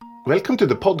Welcome to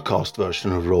the podcast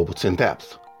version of Robots in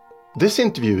Depth. This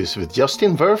interview is with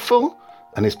Justin Werfel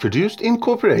and is produced in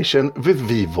cooperation with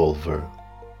Volver.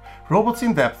 Robots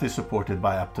in Depth is supported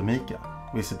by Aptomica.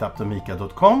 Visit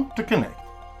aptomica.com to connect.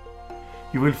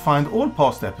 You will find all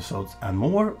past episodes and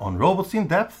more on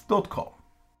robotsinDepth.com.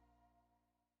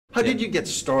 How did you get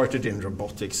started in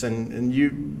robotics? And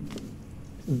you,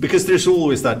 because there's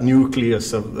always that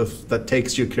nucleus of that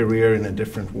takes your career in a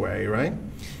different way, right?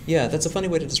 Yeah, that's a funny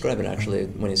way to describe it, actually,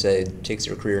 when you say it takes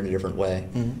your career in a different way.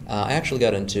 Mm-hmm. I actually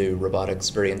got into robotics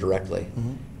very indirectly.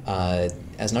 Mm-hmm.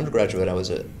 As an undergraduate, I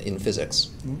was in physics.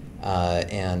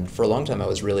 Mm-hmm. And for a long time, I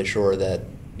was really sure that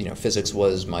physics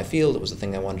was my field. It was the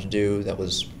thing I wanted to do. That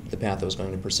was the path I was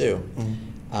going to pursue.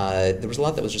 Mm-hmm. There was a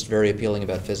lot that was just very appealing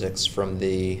about physics from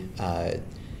the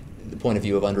point of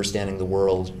view of understanding the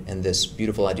world and this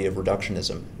beautiful idea of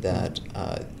reductionism, that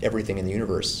everything in the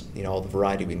universe, all the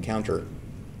variety we encounter,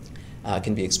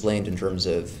 can be explained in terms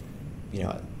of,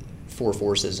 4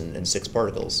 forces and 6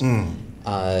 particles. Mm.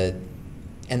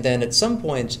 And then at some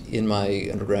point in my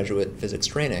undergraduate physics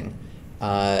training,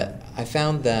 I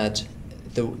found that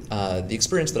the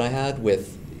experience that I had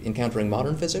with encountering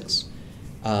modern physics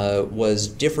was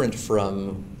different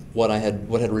from what had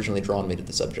originally drawn me to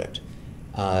the subject.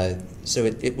 So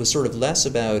it was sort of less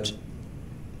about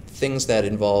things that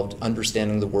involved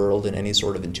understanding the world in any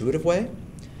sort of intuitive way,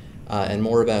 and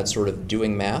more about sort of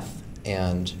doing math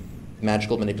and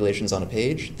magical manipulations on a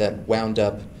page that wound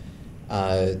up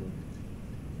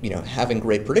having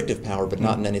great predictive power, but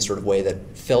not in any sort of way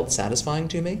that felt satisfying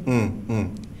to me.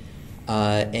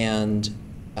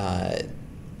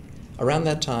 Around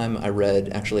that time, I read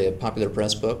actually a popular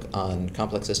press book on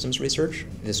complex systems research.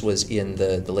 This was in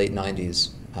the late 90s,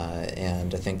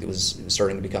 and I think it was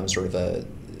starting to become sort of a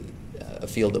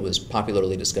field that was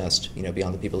popularly discussed,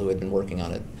 beyond the people who had been working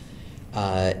on it.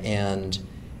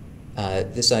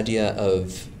 This idea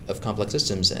of complex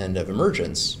systems and of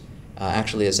emergence,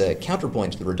 actually as a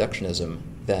counterpoint to the reductionism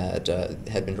that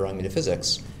had been drawing me to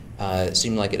physics,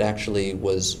 seemed like it actually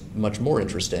was much more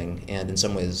interesting and in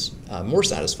some ways more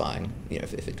satisfying,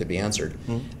 if it could be answered.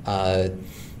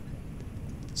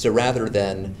 So rather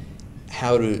than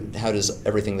how does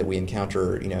everything that we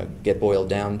encounter, get boiled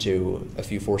down to a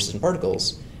few forces and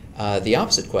particles, the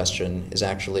opposite question is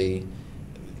actually,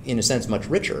 in a sense, much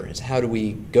richer. It's how do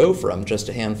we go from just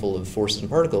a handful of forces and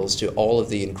particles to all of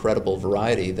the incredible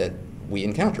variety that we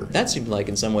encounter? That seemed like,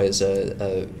 in some ways,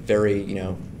 a very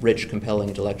rich, compelling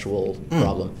intellectual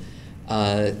problem.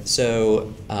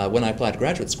 So when I applied to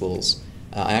graduate schools,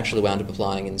 I actually wound up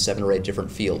applying in 7 or 8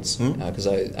 different fields because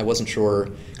I wasn't sure,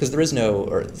 because there is no,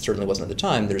 or certainly wasn't at the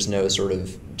time, there's no sort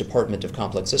of department of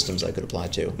complex systems I could apply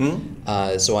to.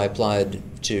 So I applied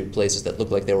to places that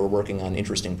looked like they were working on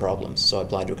interesting problems. So I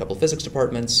applied to a couple of physics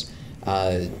departments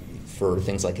for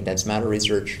things like condensed matter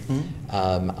research.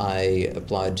 I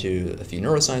applied to a few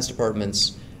neuroscience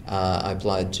departments. I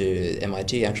applied to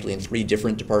MIT actually in 3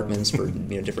 different departments for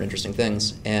different interesting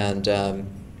things. And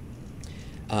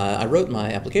I wrote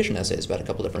my application essays about a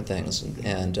couple different things,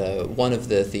 and one of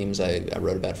the themes I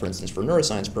wrote about, for instance, for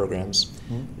neuroscience programs,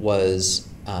 was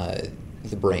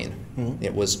the brain.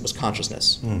 It was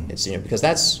consciousness. It's because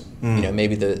that's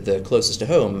maybe the closest to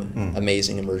home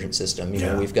amazing emergent system.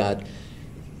 We've got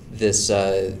this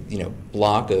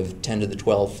block of 10 to the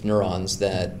 12th neurons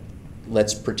that,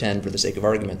 let's pretend for the sake of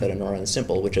argument that a neuron is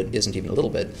simple, which it isn't even a little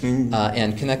bit,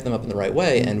 and connect them up in the right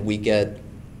way, and we get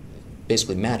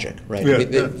basically magic, right?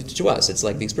 To us, it's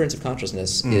like the experience of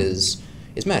consciousness is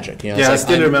magic. I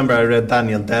still remember I read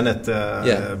Daniel Dennett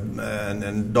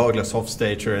and Douglas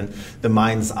Hofstadter and The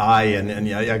Mind's Eye, and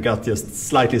I got just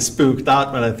slightly spooked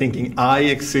out when I'm thinking I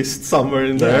exist somewhere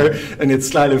in there, and it's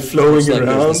slightly flowing around.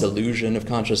 There's this illusion of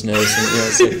consciousness,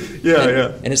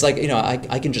 and it's like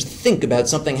I can just think about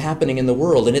something happening in the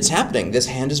world, and it's happening. This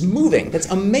hand is moving. That's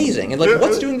amazing. And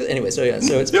what's doing this? Anyway, so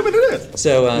it's but it is.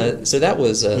 So that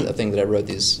was a thing that I wrote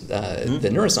these the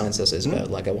neuroscience essays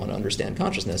about. Like I want to understand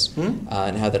consciousness.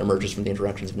 And how that emerges from the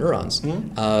interactions of neurons.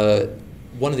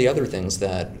 One of the other things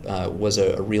that was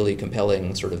a really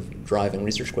compelling sort of driving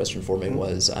research question for me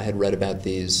was I had read about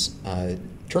these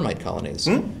termite colonies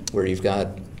where you've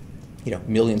got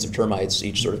millions of termites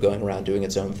each sort of going around doing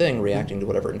its own thing, reacting to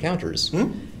whatever it encounters.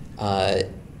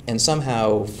 And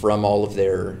somehow from all of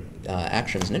their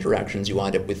actions and interactions, you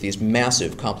wind up with these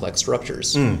massive complex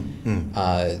structures.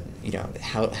 How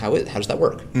does that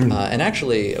work? And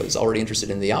actually, I was already interested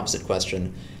in the opposite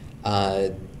question.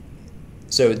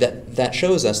 So that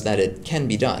shows us that it can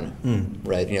be done,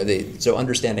 right? So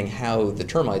understanding how the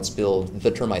termites build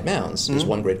the termite mounds is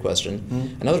one great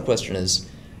question. Another question is,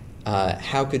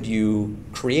 how could you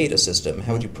create a system?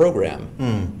 How would you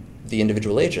program the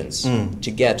individual agents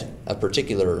to get a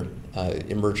particular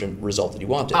emergent result that you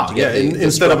wanted? To get the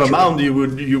instead of a mound,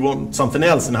 you want something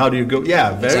else, and how do you go?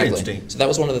 Yeah, very interesting. So that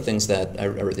was one of the things that I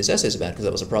wrote these essays about, because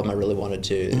that was a problem I really wanted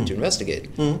to investigate.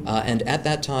 And at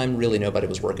that time, really nobody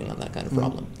was working on that kind of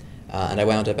problem. And I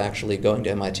wound up actually going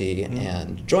to MIT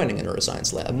and joining a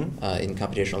neuroscience lab in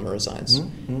computational neuroscience.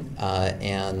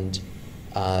 And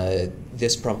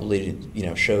this probably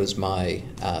shows my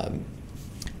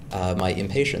my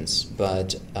impatience,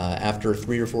 but after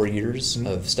 3 or 4 years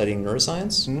of studying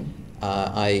neuroscience,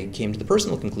 I came to the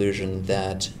personal conclusion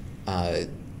that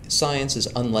science is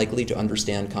unlikely to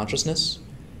understand consciousness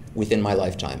within my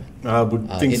lifetime. I would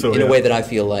think so. In a way that I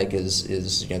feel like is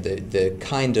the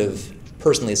kind of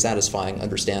personally satisfying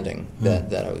understanding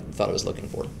that I thought I was looking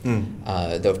for.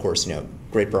 Though of course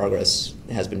great progress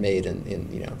has been made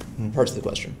in parts of the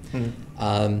question.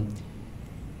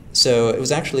 So it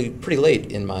was actually pretty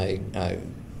late in my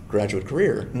graduate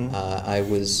career.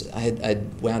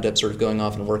 I'd wound up sort of going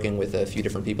off and working with a few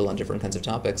different people on different kinds of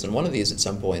topics, and one of these at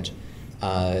some point,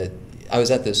 I was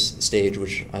at this stage,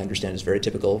 which I understand is very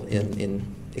typical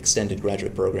in extended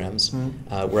graduate programs,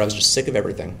 where I was just sick of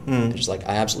everything. Just like,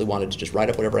 I absolutely wanted to just write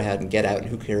up whatever I had and get out, and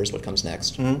who cares what comes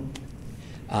next.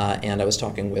 And I was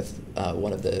talking with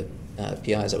one of the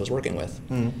PIs I was working with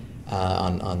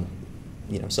on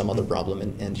some other problem,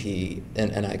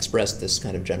 and I expressed this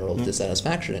kind of general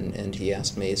dissatisfaction, and he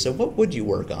asked me, so what would you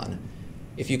work on?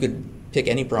 If you could pick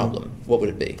any problem, what would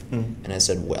it be? And I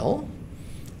said, well,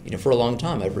 for a long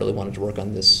time I've really wanted to work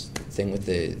on this thing with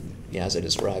the, as I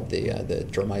described, the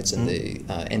termites and the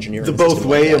engineering. The both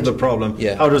way of the problem.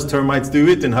 Yeah. How does termites do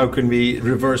it, and how can we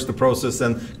reverse the process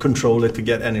and control it to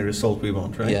get any result we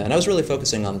want, right? Yeah, and I was really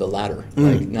focusing on the latter.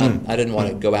 I didn't want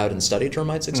to go out and study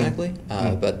termites exactly,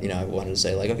 but I wanted to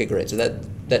say, like, okay, great, so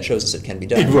that shows us it can be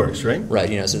done. It works, right?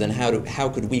 Right. So then how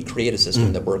could we create a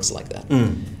system that works like that?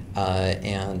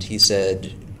 And he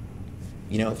said,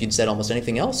 if you'd said almost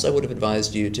anything else, I would have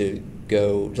advised you to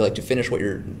go to finish what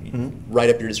you're, write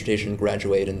up your dissertation,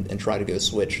 graduate, and try to go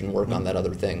switch and work on that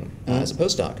other thing as a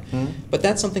postdoc. But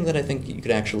that's something that I think you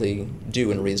could actually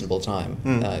do in a reasonable time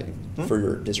for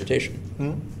your dissertation.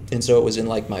 And so it was in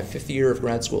like my 5th year of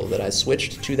grad school that I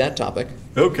switched to that topic.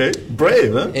 Okay,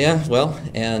 brave, huh? Yeah, well,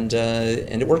 and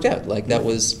it worked out. Like that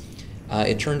was.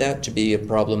 It turned out to be a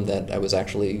problem that I was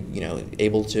actually,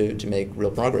 able to make real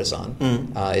progress on.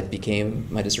 It became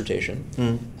my dissertation,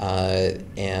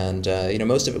 and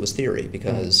most of it was theory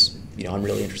because I'm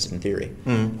really interested in theory,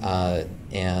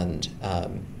 and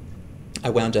I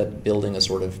wound up building a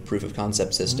sort of proof of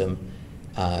concept system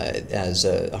as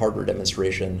a hardware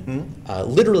demonstration,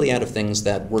 literally out of things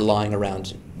that were lying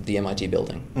around the MIT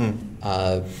building,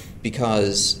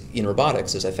 because in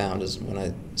robotics, as I found, is when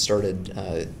I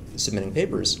started submitting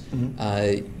papers,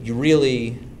 they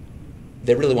really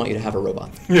want you to have a robot.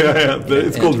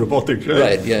 It's called robotics, right?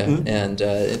 Right, yeah, and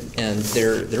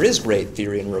there is great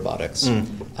theory in robotics,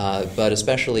 but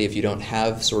especially if you don't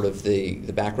have sort of the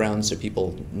background so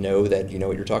people know that you know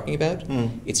what you're talking about,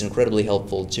 it's incredibly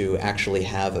helpful to actually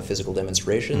have a physical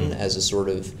demonstration as a sort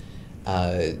of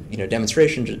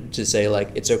demonstration to say,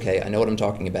 like, it's okay, I know what I'm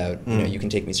talking about, you can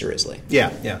take me seriously.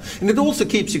 Yeah. And it also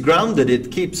keeps you grounded.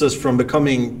 It keeps us from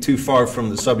becoming too far from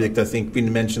the subject. I think we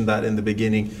mentioned that in the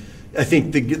beginning. I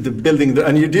think the building,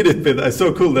 and you did it, but it's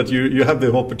so cool that you have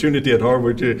the opportunity at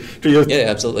Harvard to just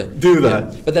absolutely do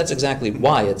that. Yeah. But that's exactly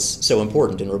why it's so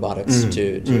important in robotics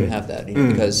to have that,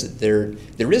 because there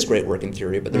is great work in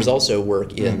theory, but there's also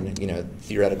work in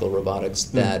theoretical robotics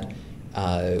that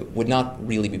would not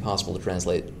really be possible to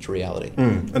translate to reality.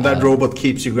 And that robot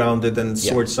keeps you grounded and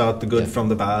sorts out the good from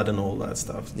the bad and all that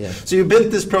stuff. Yeah. So you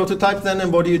built this prototype then,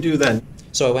 and what do you do then?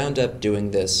 So I wound up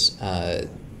doing this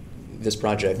this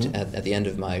project at the end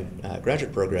of my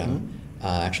graduate program,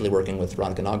 actually working with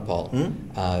Radhika Nagpal,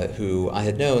 who I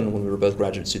had known when we were both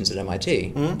graduate students at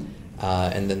MIT.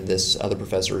 And then this other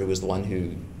professor, who was the one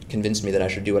who convinced me that I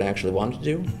should do what I actually wanted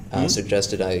to do,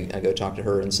 suggested I go talk to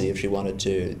her and see if she wanted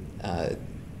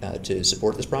to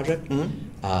support this project,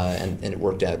 and it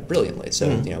worked out brilliantly. So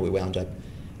we wound up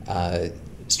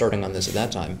starting on this at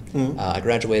that time. I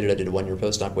graduated, I did a 1-year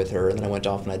postdoc with her, and then I went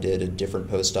off and I did a different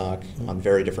postdoc on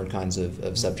very different kinds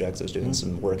of subjects. I was doing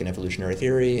some work in evolutionary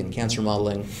theory and cancer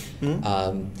modeling,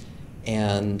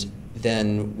 and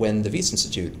then when the Wyss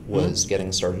Institute was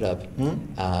getting started up,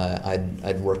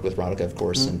 I'd worked with Radhika, of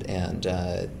course, and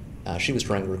she was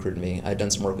trying to recruit me. I'd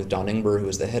done some work with Don Ingber, who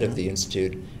was the head of the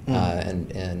Institute,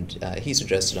 and he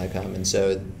suggested I come, and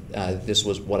so this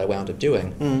was what I wound up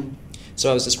doing. So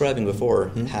I was describing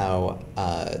before how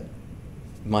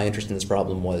my interest in this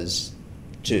problem was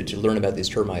to learn about these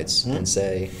termites and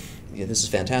say, this is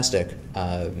fantastic.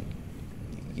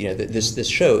 This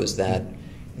shows that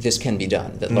this can be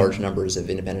done, that large numbers of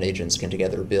independent agents can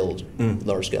together build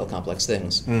large-scale complex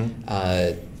things.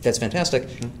 That's fantastic.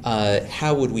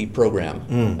 How would we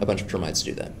program a bunch of termites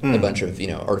to do that? A bunch of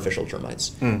artificial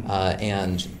termites.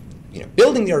 And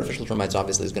building the artificial termites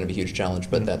obviously is going to be a huge challenge,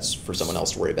 but that's for someone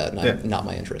else to worry about, not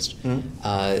my interest.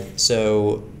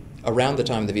 So around the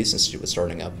time the Wyss Institute was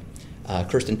starting up,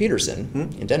 Kirsten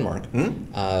Petersen in Denmark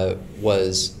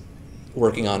was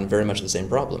working on very much the same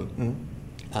problem.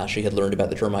 She had learned about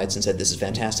the termites and said, this is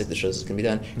fantastic, this shows this can be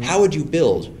done. How would you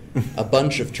build a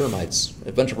bunch of termites,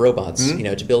 a bunch of robots,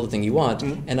 to build the thing you want,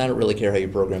 and I don't really care how you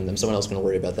program them, someone else is going to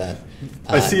worry about that.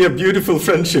 I see a beautiful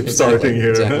friendship starting here.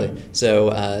 Exactly.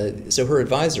 So her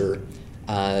advisor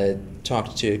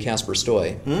talked to Casper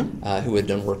Stoy, who had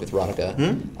done work with Radika,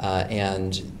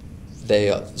 and they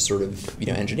sort of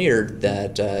engineered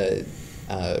that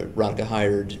Radika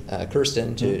hired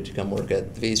Kirsten to come work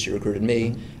at the Wyss. She recruited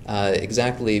me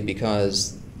exactly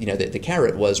because the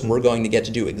carrot was we're going to get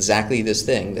to do exactly this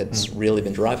thing that's really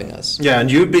been driving us. Yeah, and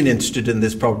you've been interested in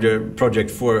this project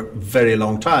for a very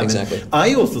long time. Exactly. And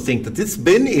I also think that it's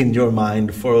been in your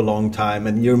mind for a long time,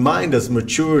 and your mind has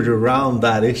matured around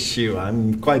that issue.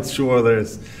 I'm quite sure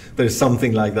there's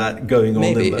something like that going on.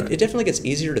 Maybe in there. It definitely gets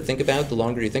easier to think about the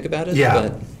longer you think about it. Yeah.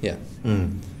 But, yeah.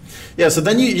 Yeah, so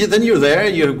then you're there.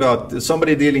 You've got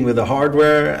somebody dealing with the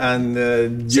hardware,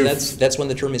 and so that's when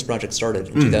the Termites project started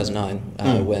in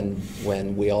 2009.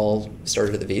 When we all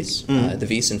started at the Wyss. The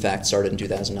Wyss, in fact, started in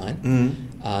 2009,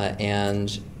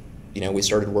 and we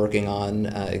started working on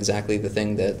exactly the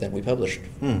thing that we published.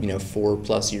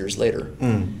 4+ years later.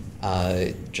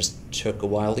 It just took a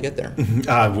while to get there.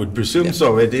 I would presume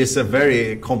so. It is a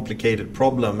very complicated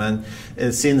problem, and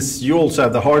since you also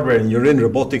have the hardware and you're in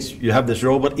robotics, you have this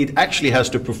robot, it actually has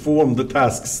to perform the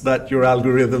tasks that your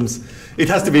algorithms, it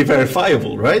has to be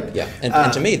verifiable, right? Yeah,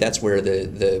 and to me, that's where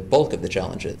the bulk of the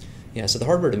challenge is. Yeah, so the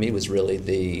hardware to me was really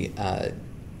the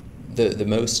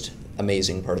most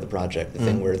amazing part of the project, the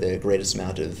thing where the greatest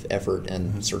amount of effort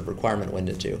and sort of requirement went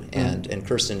into, and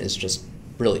Kirsten is just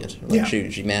brilliant.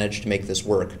 She managed to make this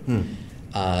work,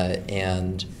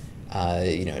 and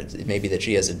it may be that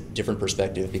she has a different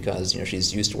perspective because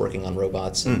she's used to working on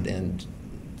robots and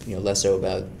less so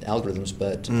about algorithms.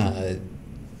 But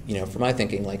for my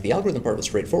thinking, the algorithm part was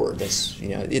straightforward. That's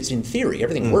it's in theory,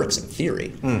 everything works in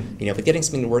theory. But getting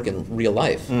something to work in real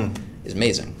life is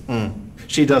amazing.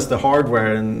 She does the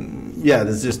hardware, and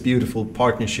there's this beautiful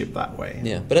partnership that way.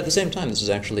 Yeah, but at the same time, this is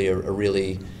actually a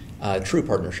really true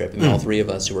partnership. I mean, all three of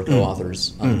us who were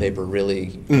co-authors on the paper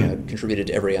really contributed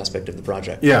to every aspect of the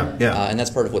project. And that's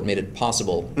part of what made it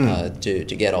possible to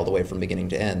get all the way from beginning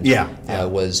to end.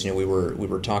 Was we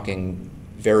were talking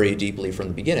very deeply from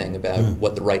the beginning about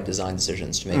what the right design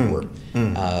decisions to make were,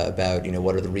 about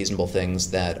what are the reasonable things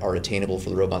that are attainable for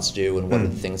the robots to do, and what are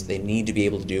the things they need to be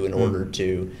able to do in order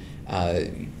to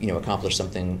accomplish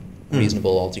something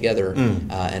reasonable altogether.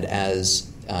 And as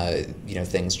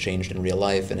things changed in real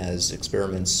life, and as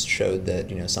experiments showed that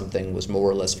something was more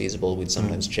or less feasible, we'd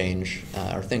sometimes change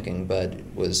our thinking. But it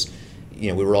was,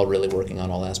 we were all really working on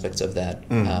all aspects of that,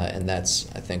 and that's,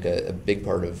 I think, a big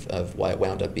part of why it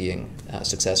wound up being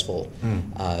successful.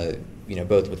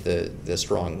 Both with the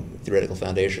strong theoretical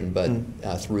foundation, but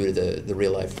through to the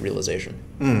real life realization.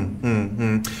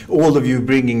 All of you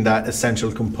bringing that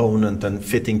essential component and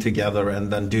fitting together,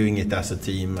 and then doing it as a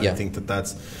team. I think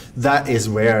that is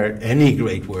where any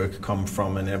great work comes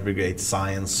from, and every great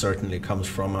science certainly comes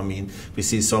from. I mean, we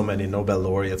see so many Nobel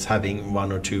laureates having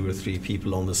 1 or 2 or 3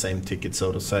 people on the same ticket,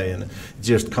 so to say, and it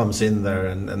just comes in there,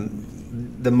 and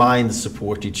the minds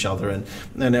support each other. And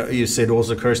you said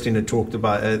also Kirsten had thought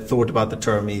about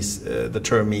the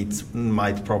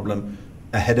termite problem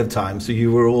ahead of time, so you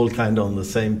were all kind of on the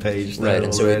same page there. Right,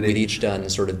 and already. So we'd each done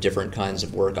sort of different kinds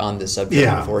of work on this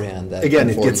subject beforehand. That again,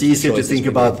 it gets easier to think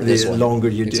about the longer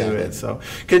you do it. So,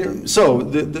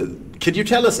 could you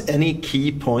tell us any key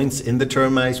points in the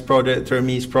Termites project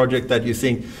that you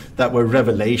think that were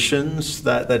revelations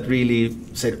that really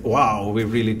said, "Wow, we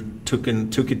really took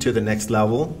it to the next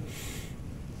level"?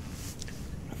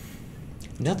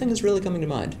 Nothing is really coming to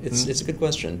mind. It's a good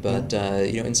question, but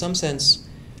in some sense,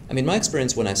 I mean, my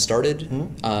experience when I started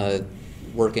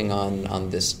working on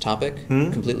this topic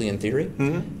completely in theory,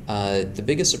 the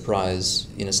biggest surprise,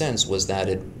 in a sense, was that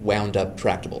it wound up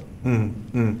tractable.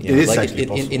 It is actually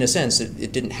possible. In a sense,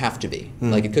 it didn't have to be.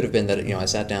 Like, it could have been that I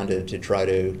sat down to try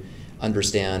to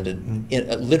understand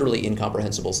a literally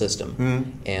incomprehensible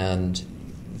system, and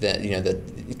that that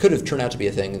it could have turned out to be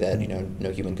a thing that no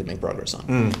human could make progress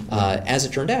on. As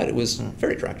it turned out, it was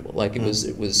very tractable. Like it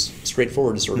was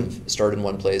straightforward to sort of start in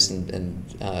one place and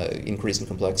increase in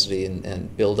complexity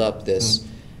and build up this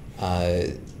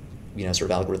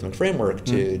sort of algorithmic framework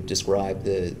to describe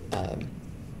the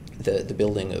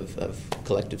building of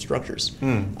collective structures.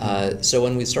 So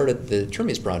when we started the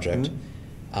termites project,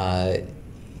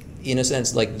 in a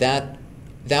sense, like that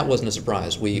wasn't a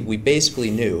surprise. We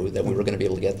basically knew that we were going to be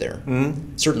able to get there.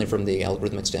 Certainly from the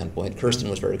algorithmic standpoint, Kirsten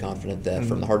was very confident that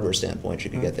from the hardware standpoint she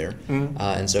could get there.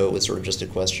 And so it was sort of just a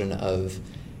question of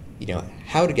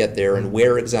how to get there and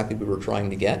where exactly we were trying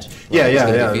to get.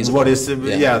 What is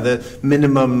the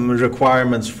minimum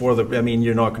requirements for the? I mean,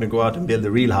 you're not going to go out and build a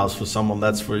real house for someone.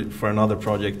 That's for another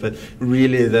project. But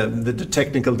really, the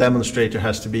technical demonstrator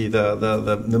has to be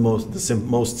the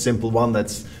most simple one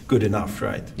that's good enough,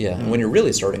 right? Yeah, and when you're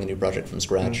really starting a new project from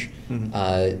scratch,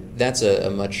 that's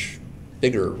a much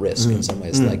bigger risk in some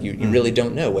ways. Like you really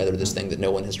don't know whether this thing that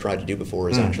no one has tried to do before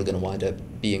is actually going to wind up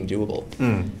being doable.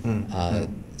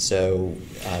 So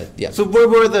where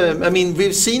were the? I mean,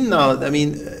 we've seen now. I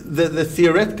mean, the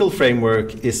theoretical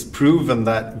framework is proven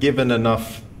that given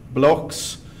enough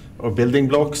blocks or building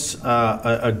blocks,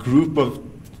 a group of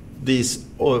these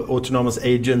autonomous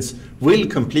agents will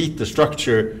complete the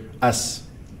structure as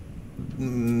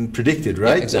predicted,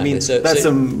 right? Yeah, exactly. I mean, that's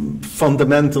a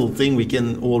fundamental thing we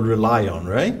can all rely on,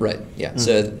 right? Right. Yeah.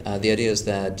 So the idea is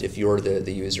that if you're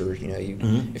the user,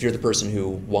 if you're the person who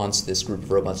wants this group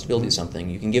of robots to build you something,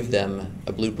 you can give them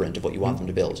a blueprint of what you want them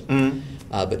to build,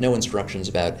 but no instructions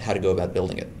about how to go about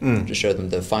building it. Just show them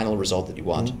the final result that you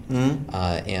want,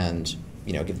 and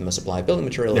give them a supply of building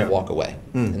material and walk away,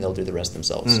 and they'll do the rest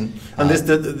themselves. And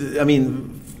I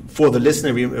mean, for the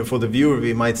listener, for the viewer,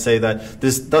 we might say that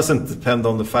this doesn't depend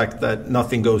on the fact that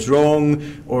nothing goes wrong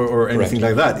or anything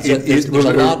like that. So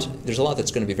there's a lot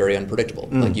that's going to be very unpredictable.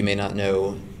 Like you may not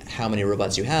know how many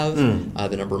robots you have.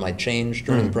 The number might change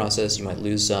during the process. You might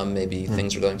lose some. Maybe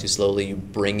things are going too slowly. You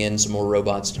bring in some more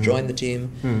robots to join the team.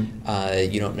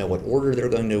 You don't know what order they're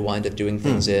going to wind up doing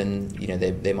things in.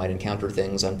 They might encounter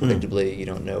things unpredictably. You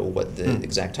don't know what the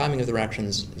exact timing of their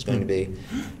actions is going to be.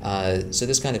 So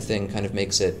this kind of thing kind of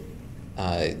makes it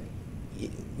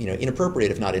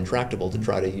inappropriate, if not intractable, to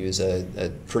try to use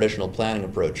a traditional planning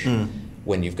approach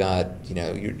when you've got,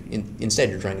 instead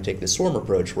you're trying to take this swarm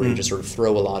approach where you just sort of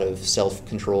throw a lot of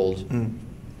self-controlled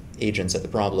agents at the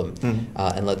problem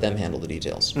and let them handle the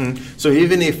details. So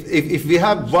even if we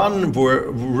have one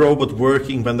robot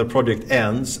working when the project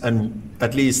ends and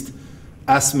at least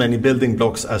as many building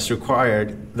blocks as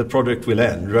required, the project will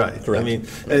end, right? Correct. I mean,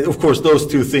 of course, those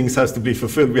two things has to be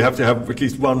fulfilled. We have to have at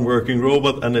least one working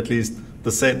robot and at least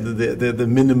the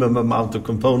minimum amount of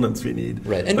components we need.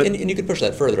 Right, and you could push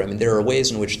that further. I mean, there are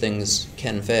ways in which things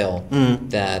can fail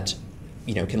that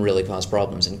can really cause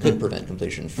problems and could prevent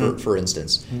completion. For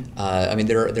instance, I mean,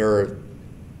 there are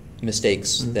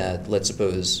mistakes that, let's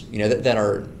suppose, that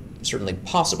are certainly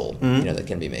possible, that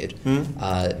can be made,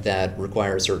 that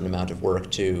require a certain amount of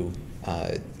work to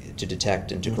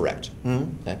detect and to correct.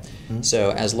 Okay?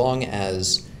 So as long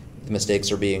as the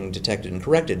mistakes are being detected and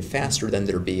corrected faster than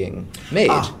they're being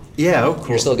made, of course,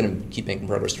 you're still going to keep making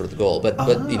progress toward the goal. But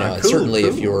certainly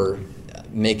if you're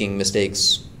making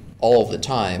mistakes all the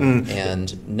time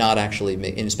and not actually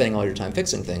spending all your time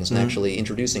fixing things and actually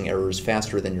introducing errors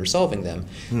faster than you're solving them,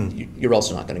 you're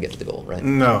also not going to get to the goal, right?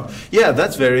 No. Yeah,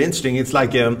 that's very interesting. It's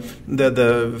like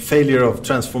the failure of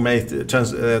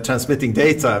transmitting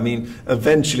data. I mean,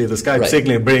 eventually the Skype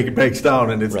signaling breaks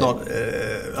down and it's not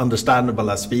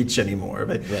understandable as speech anymore.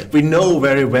 But we know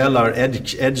very well our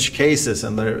edge cases,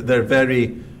 and they're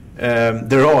very...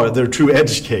 They're true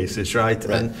edge cases, right?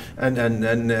 And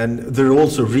they're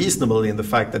also reasonable in the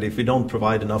fact that if we don't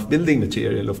provide enough building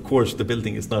material, of course the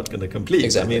building is not going to complete.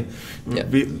 Exactly. I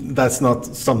mean, that's not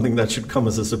something that should come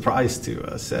as a surprise to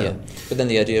us. But then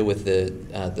the idea with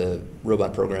the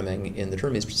robot programming in the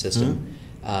termites system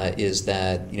is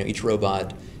that each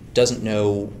robot doesn't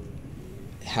know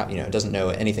doesn't know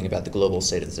anything about the global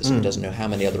state of the system. It doesn't know how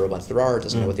many other robots there are. It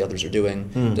doesn't know what the others are doing.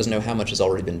 It doesn't know how much has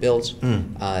already been built.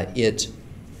 It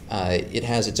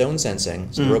has its own sensing.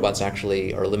 So the robots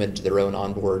actually are limited to their own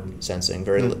onboard sensing.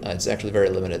 It's actually very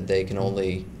limited. They can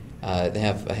only they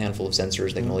have a handful of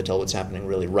sensors. They can only tell what's happening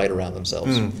really right around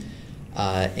themselves.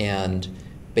 And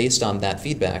based on that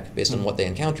feedback, based on what they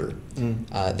encounter,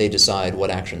 they decide what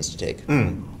actions to take.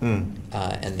 And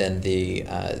then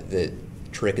the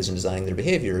trick is in designing their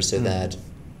behavior so that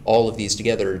all of these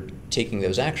together taking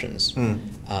those actions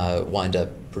wind up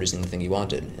producing the thing you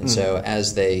wanted. And so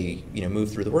as they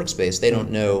move through the workspace, they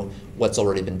don't know what's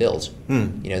already been built.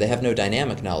 They have no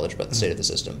dynamic knowledge about the state of the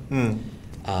system.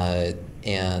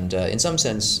 And in some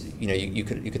sense, you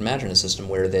could imagine a system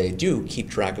where they do keep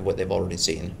track of what they've already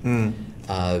seen.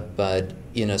 But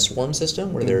in a swarm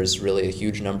system where there's really a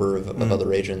huge number of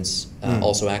other agents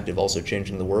also active, also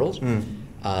changing the world,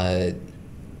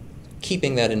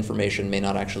 keeping that information may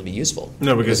not actually be useful.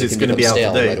 No, because it's going to be out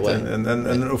of date. Right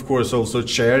and of course also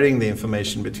sharing the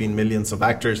information between millions of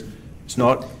actors is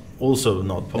not possible.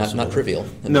 Not trivial.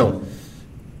 No.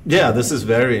 Yeah, this is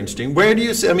very interesting. Where do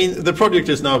you see, I mean, the project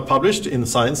is now published in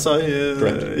Science.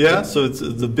 Correct. Yeah, so it's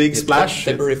the big splash.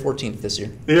 February 14th this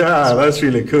year. Yeah, that's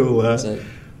really cool. It's a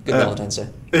good Valentine's Day.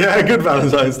 Yeah, good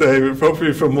Valentine's Day,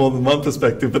 probably from more than one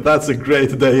perspective, but that's a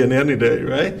great day in any day,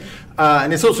 right?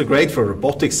 And it's also great for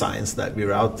robotic science that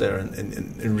we're out there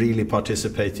and really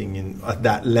participating at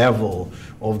that level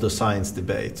of the science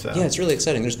debate. Yeah, it's really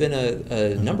exciting. There's been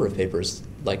a number of papers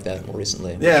like that more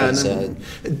recently. Yeah,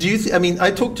 I mean, I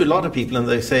talk to a lot of people and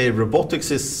they say robotics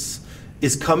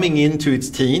is coming into its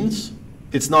teens.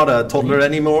 It's not a toddler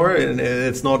anymore, and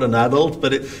it's not an adult,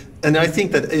 and I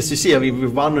think that, as you see, I mean,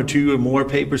 with one or two or more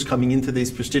papers coming into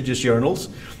these prestigious journals,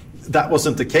 that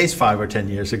wasn't the case 5 or 10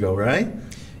 years ago, right?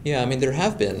 Yeah, I mean, there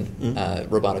have been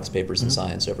robotics papers in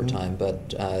science over time,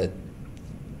 but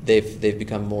they've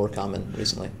become more common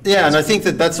recently. Yeah, and I think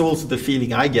that's also the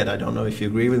feeling I get. I don't know if you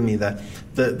agree with me that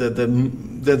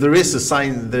there is a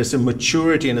sign, there's a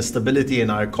maturity and a stability in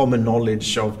our common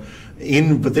knowledge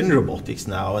within robotics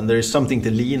now, and there is something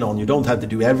to lean on. You don't have to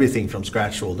do everything from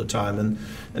scratch all the time,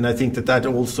 and I think that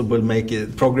also will make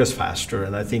it progress faster.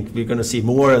 And I think we're going to see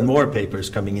more and more papers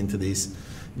coming into these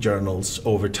journals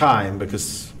over time,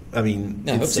 because I mean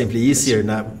it's simply easier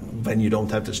now when you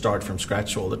don't have to start from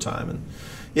scratch all the time. And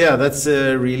yeah, that's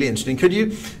really interesting. Could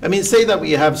you, I mean, say that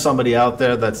we have somebody out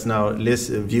there that's now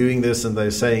viewing this and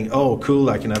they're saying, oh cool,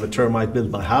 I can have a termite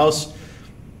build my house.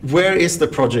 Where is the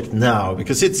project now?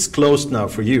 Because it's closed now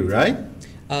for you, right?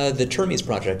 The termites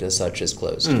project as such is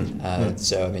closed.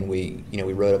 So I mean, we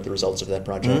wrote up the results of that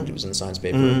project. It was in the science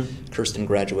paper. Kirsten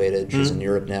graduated. She's in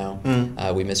Europe now.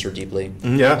 We miss her deeply.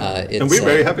 Yeah, and we're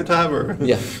very happy to have her.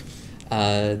 Yeah.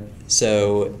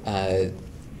 So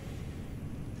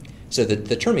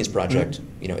the termites project,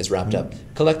 is wrapped up.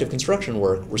 Collective construction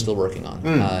work we're still working on,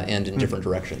 and in different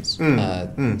directions.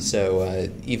 So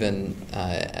even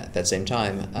at that same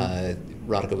time,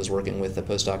 Radhika was working with the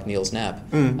postdoc Niels Knapp.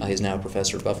 He's now a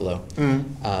professor at Buffalo,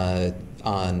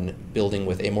 on building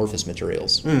with amorphous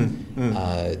materials.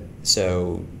 I've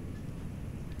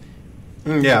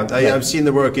seen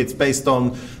the work. It's based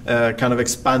on kind of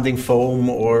expanding foam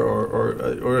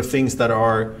or things that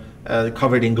are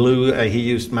covered in glue. He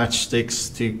used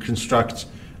matchsticks to construct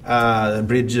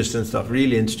bridges and stuff.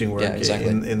 Really interesting work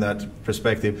in that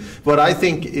perspective. What I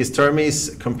think is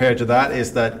termites compared to that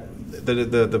is that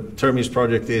the termites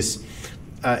project is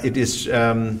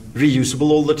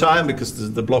reusable all the time,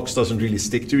 because the blocks doesn't really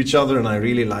stick to each other, and I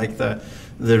really like the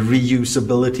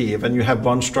reusability. When you have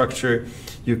one structure,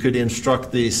 you could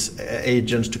instruct these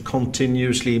agents to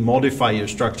continuously modify your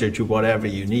structure to whatever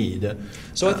you need.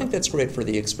 So I think that's great for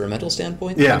the experimental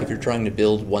standpoint. Yeah. Like if you're trying to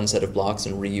build one set of blocks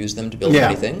and reuse them to build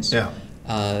many things. Yeah.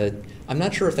 I'm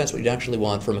not sure if that's what you'd actually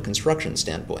want from a construction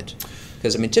standpoint.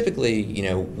 Because, I mean, typically,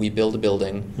 we build a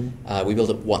building, we build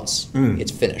it once,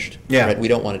 it's finished. Yeah. Right? We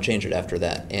don't want to change it after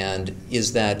that. And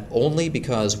is that only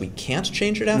because we can't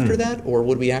change it after that, or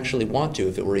would we actually want to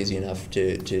if it were easy enough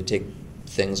to take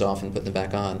things off and put them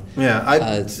back on? Yeah,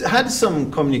 I had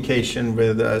some communication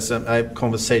with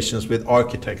conversations with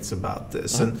architects about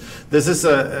this, and this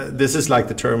is like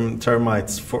the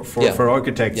termites for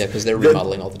architects. Yeah, because they're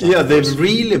remodeling all the time. Yeah, they've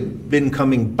really been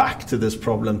coming back to this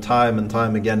problem time and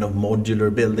time again of modular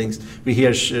buildings. We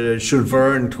hear Jules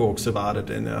Verne talks about it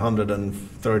in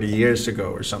 130 years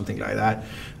ago or something like that.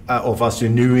 Of us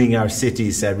renewing our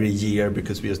cities every year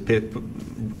because we just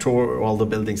tore all the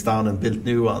buildings down and built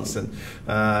new ones, and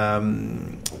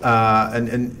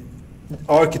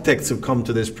architects have come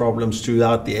to these problems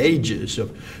throughout the ages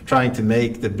of trying to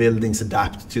make the buildings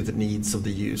adapt to the needs of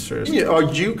the users. Are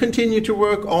you continue to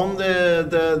work on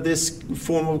this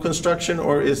form of construction,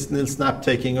 or is Niels Knapp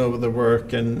taking over the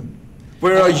work, and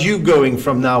where are you going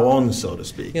from now on, so to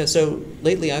speak? Yeah, so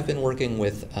lately I've been working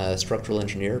with structural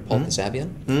engineer Paul Kasabian,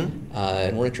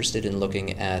 and we're interested in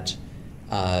looking at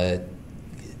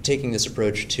taking this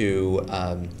approach to,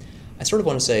 I sort of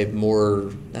want to say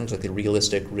more, not exactly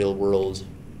realistic, real-world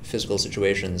physical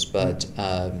situations, but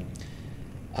so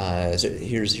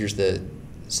here's the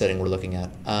setting we're looking at.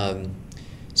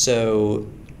 So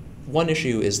one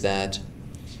issue is that,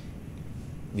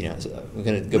 I'm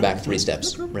going to go back 3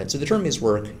 steps, right? So the termites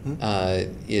work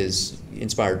is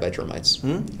inspired by termites,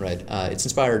 right? It's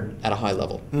inspired at a high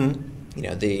level.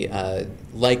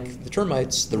 Like the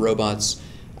termites, the robots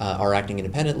are acting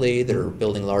independently. They're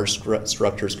building large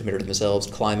structures committed to themselves,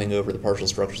 climbing over the partial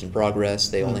structures in progress.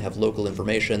 They only have local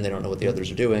information. They don't know what the others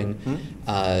are doing.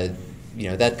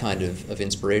 That kind of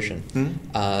inspiration.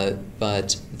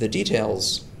 But the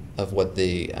details of what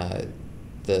the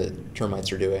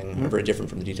termites are doing are very different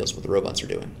from the details of what the robots are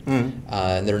doing.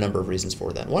 And there are a number of reasons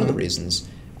for that. One of the reasons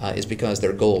is because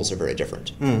their goals are very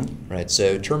different. Right?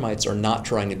 So termites are not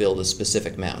trying to build a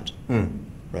specific mound.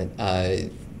 Right?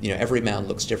 Every mound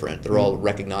looks different. They're all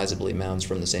recognizably mounds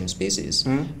from the same species.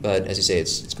 But as you say,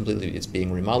 it's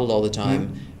being remodeled all the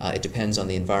time. It depends on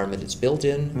the environment it's built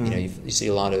in. You see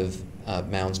a lot of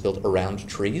mounds built around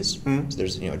trees. So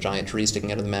there's a giant tree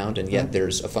sticking out of the mound, and yet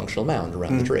there's a functional mound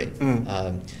around the tree.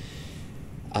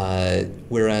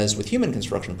 Whereas with human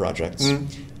construction projects,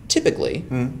 typically,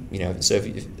 so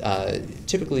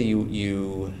typically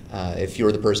if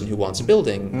you're the person who wants a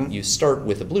building, you start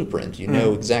with a blueprint. You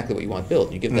know exactly what you want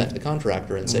built. You give that to the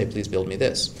contractor and say, please build me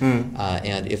this.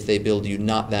 And if they build you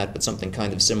not that, but something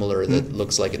kind of similar that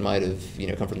looks like it might have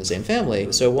come from the same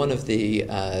family. So one of the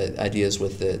ideas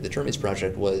with the termites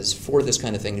project was for this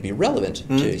kind of thing to be relevant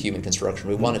to human construction,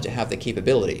 we wanted to have the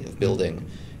capability of building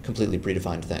completely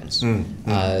predefined things.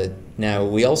 Now,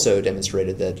 we also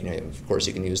demonstrated that, of course,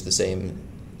 you can use the same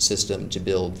system to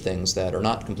build things that are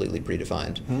not completely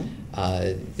predefined.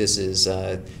 This is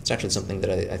it's actually something that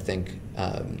I think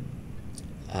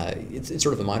it's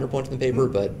sort of a minor point in the paper,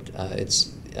 but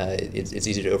it's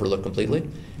easy to overlook completely.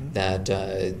 That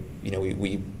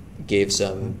we gave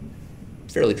some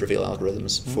fairly trivial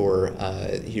algorithms for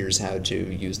here's how to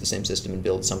use the same system and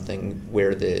build something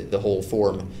where the whole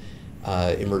form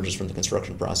emerges from the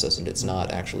construction process, and it's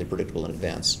not actually predictable in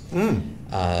advance.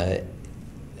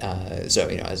 So,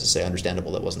 as I say,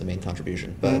 understandable that wasn't the main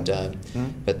contribution, but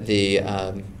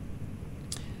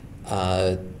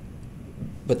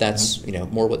but that's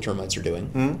more what termites are doing,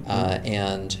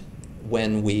 and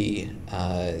when we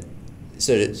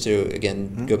so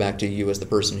again, go back to you as the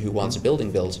person who wants a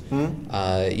building built.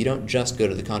 You don't just go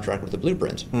to the contractor with a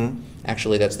blueprint.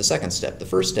 Actually, that's the second step. The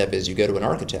first step is you go to an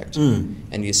architect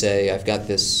and you say, I've got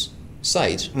this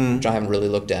site, which I haven't really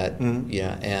looked at,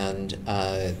 and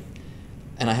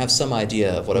I have some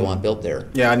idea of what I want built there.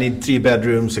 Yeah, I need 3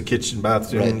 bedrooms, a kitchen,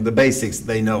 bathroom, right. The basics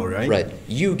they know, right? Right.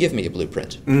 You give me a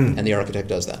blueprint, and the architect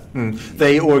does that.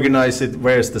 They organize it,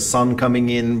 where's the sun coming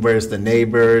in, where's the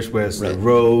neighbors, where's the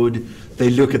road. They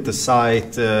look at the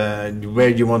site, where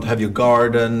you want to have your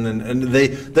garden, and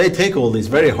they take all these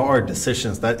very hard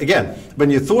decisions that, again, when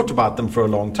you thought about them for a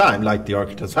long time, like the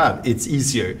architects have, it's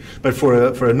easier. But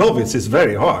for a novice, it's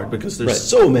very hard because there's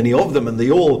so many of them, and they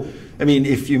all,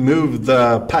 if you move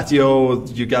the patio,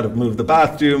 you got to move the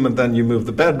bathroom, and then you move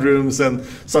the bedrooms, and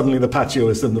suddenly the patio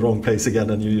is in the wrong place again,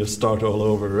 and you just start all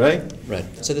over, right? Right.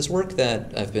 So this work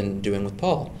that I've been doing with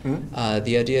Paul,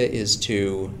 the idea is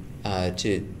to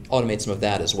automate some of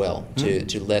that as well,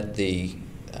 to let the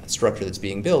structure that's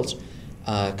being built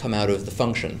come out of the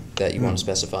function that you want to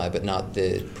specify, but not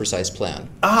the precise plan.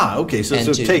 Okay.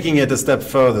 So taking it a step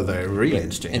further there, really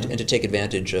interesting. And to take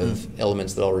advantage of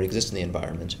elements that already exist in the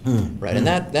environment. Right. And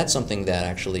that's something that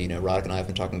actually, Roderick and I have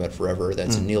been talking about forever.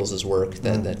 That's in Niels's work,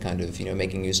 that kind of,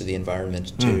 making use of the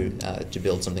environment to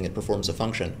build something that performs a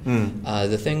function.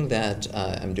 The thing that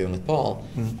I'm doing with Paul,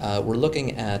 we're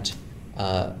looking at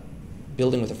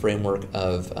building with a framework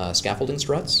of scaffolding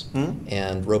struts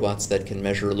and robots that can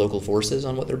measure local forces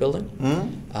on what they're building.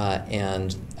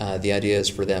 And the idea is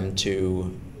for them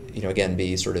to, again,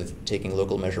 be sort of taking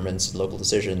local measurements, local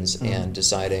decisions, and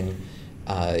deciding,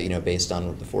 based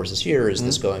on the forces here, is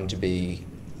this going to be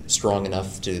strong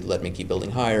enough to let me keep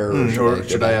building higher? Or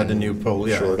should I add a new pole?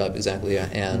 Yeah. Shore it up, exactly, yeah.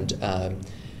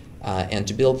 And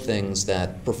to build things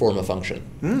that perform a function.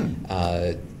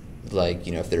 Like,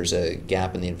 if there's a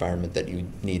gap in the environment that you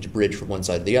need to bridge from one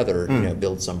side to the other,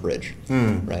 build some bridge,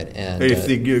 right? And if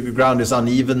the ground is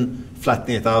uneven,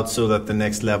 flatten it out so that the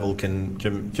next level can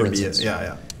for be instance,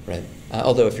 right.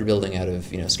 Although if you're building out of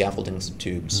scaffolding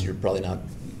tubes, you're probably not.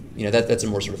 That's a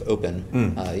more sort of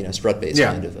open, strut-based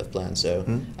kind of plan. So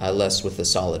less with the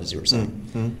solid, as you were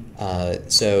saying.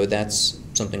 So that's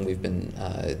something we've been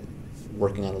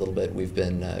working on a little bit. We've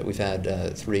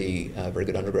had 3 very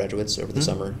good undergraduates over the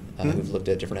summer who've looked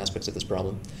at different aspects of this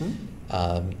problem.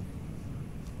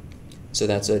 So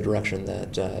that's a direction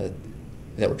that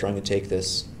we're trying to take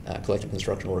this collective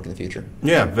construction work in the future.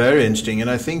 Yeah, very interesting. And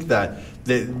I think that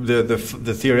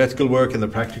the theoretical work and the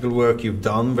practical work you've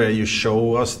done, where you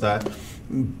show us that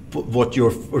what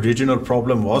your original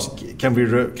problem was, can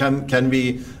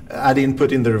we add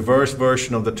input in the reverse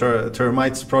version of the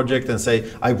termites project and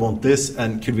say, I want this,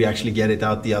 and could we actually get it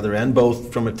out the other end,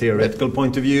 both from a theoretical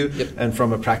point of view and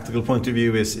from a practical point of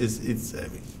view?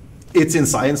 It's in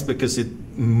science because it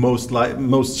most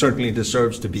certainly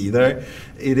deserves to be there.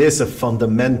 It is a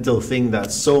fundamental thing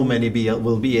that so many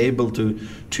will be able to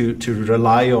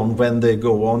rely on when they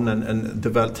go on and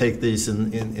take these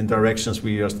in directions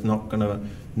we are just not going to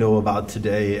know about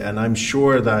today. And I'm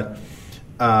sure that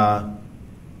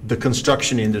the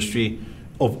construction industry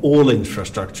of all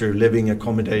infrastructure, living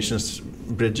accommodations,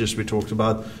 bridges we talked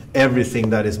about,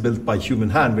 everything that is built by human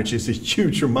hand, which is a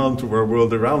huge amount of our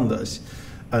world around us,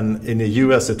 and in the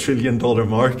US, $1 trillion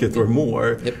market or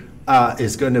more,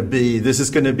 is going to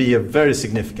be a very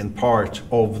significant part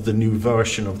of the new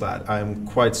version of that. I'm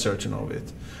quite certain of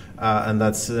it. And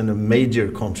that's a major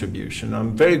contribution.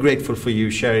 I'm very grateful for you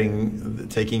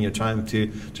taking your time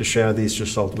to share these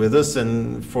results with us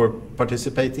and for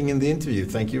participating in the interview.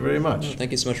 Thank you very much. Well,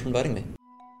 thank you so much for inviting me.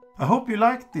 I hope you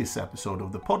liked this episode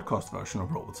of the podcast version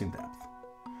of Robots in Depth.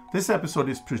 This episode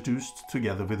is produced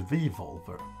together with Werfel.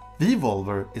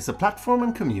 Werfel is a platform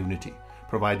and community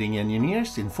providing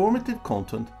engineers informative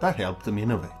content that help them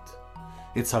innovate.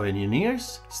 It's how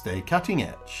engineers stay cutting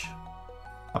edge.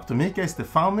 Aptomica is the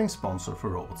founding sponsor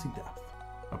for Robots in Depth.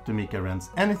 Aptomica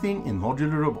rents anything in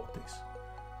modular robotics.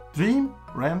 Dream,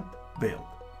 rent, build.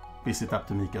 Visit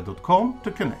aptomica.com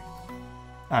to connect.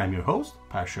 I'm your host,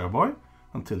 Per Sjöborg.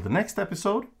 Until the next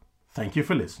episode, thank you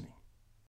for listening.